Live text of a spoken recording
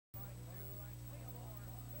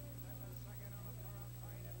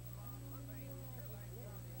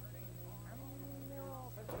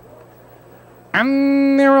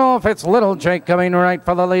And they're off. It's Little Jake coming right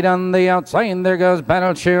for the lead on the outside. There goes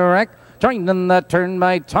Battle Chirac. Joined in the turn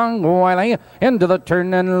by Tongue Wiley. Into the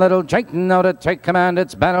turn and Little Jake now to take command.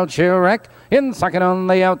 It's Battle Chirac. In second on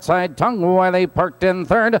the outside, Tongue Wiley parked in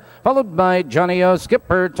third, followed by Johnny O.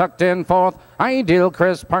 Skipper tucked in fourth. Ideal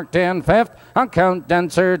Chris parked in fifth. Account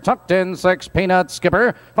Dancer tucked in sixth. Peanut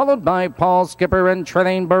Skipper, followed by Paul Skipper and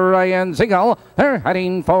trailing Brian Ziegel. They're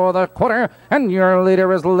heading for the quarter, and your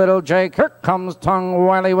leader is Little Jake. Here comes Tongue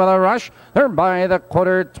Wiley with a rush. They're by the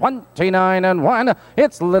quarter, 29-1.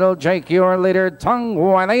 It's Little Jake, your leader. Tongue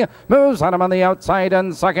Wiley moves on him on the outside,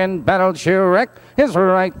 and second, Battle Chirac is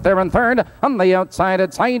right there in third. On the outside,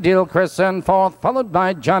 it's Ideal Chris in fourth, followed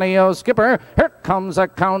by Johnny O. Skipper. Here comes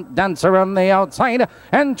Account Dancer on the outside.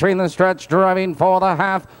 Entering the stretch, driving for the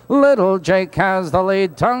half. Little Jake has the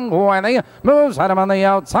lead. Tongue Wiley moves at him on the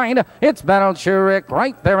outside. It's Battle Chirac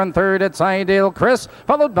right there in third. It's Ideal Chris,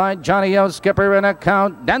 followed by Johnny O. Skipper and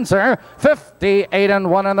Account Dancer.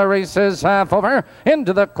 58-1, and the race is half over.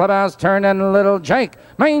 Into the clubhouse turn, and Little Jake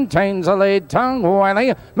maintains the lead. Tongue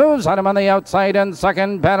Wiley moves at him on the outside, and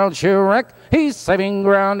second, Battle Chirac. He's saving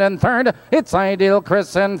ground in third. It's Ideal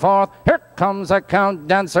Chris in fourth. Here comes Account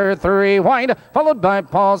Dancer, three wide, followed by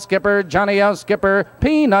Paul Skipper, Johnny O. Skipper,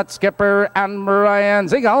 Peanut Skipper, and Brian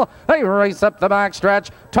Ziegel. They race up the backstretch.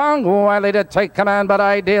 Tongue Wiley to take command, but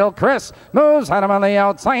Ideal Chris moves at him on the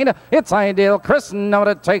outside. It's Ideal Chris now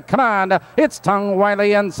to take command. It's Tongue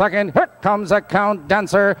Wiley in second. Here comes Account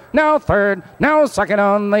Dancer, now third, now second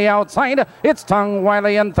on the outside. It's Tongue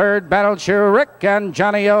Wiley in third, Battle Chirac and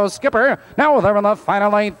Johnny O. Skipper. Now they're in the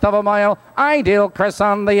final eighth of a mile. Ideal Chris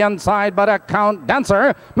on the inside, but Account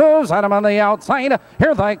Dancer moves at him on the outside.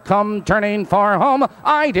 Here they come, turning for home.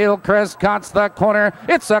 Ideal Chris cuts the corner.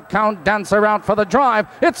 It's Account Dancer out for the drive.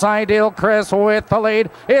 It's Ideal Chris with the lead.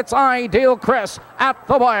 It's Ideal Chris at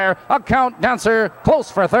the wire. Account Dancer close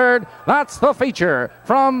for third. That's the feature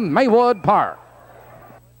from Maywood Park.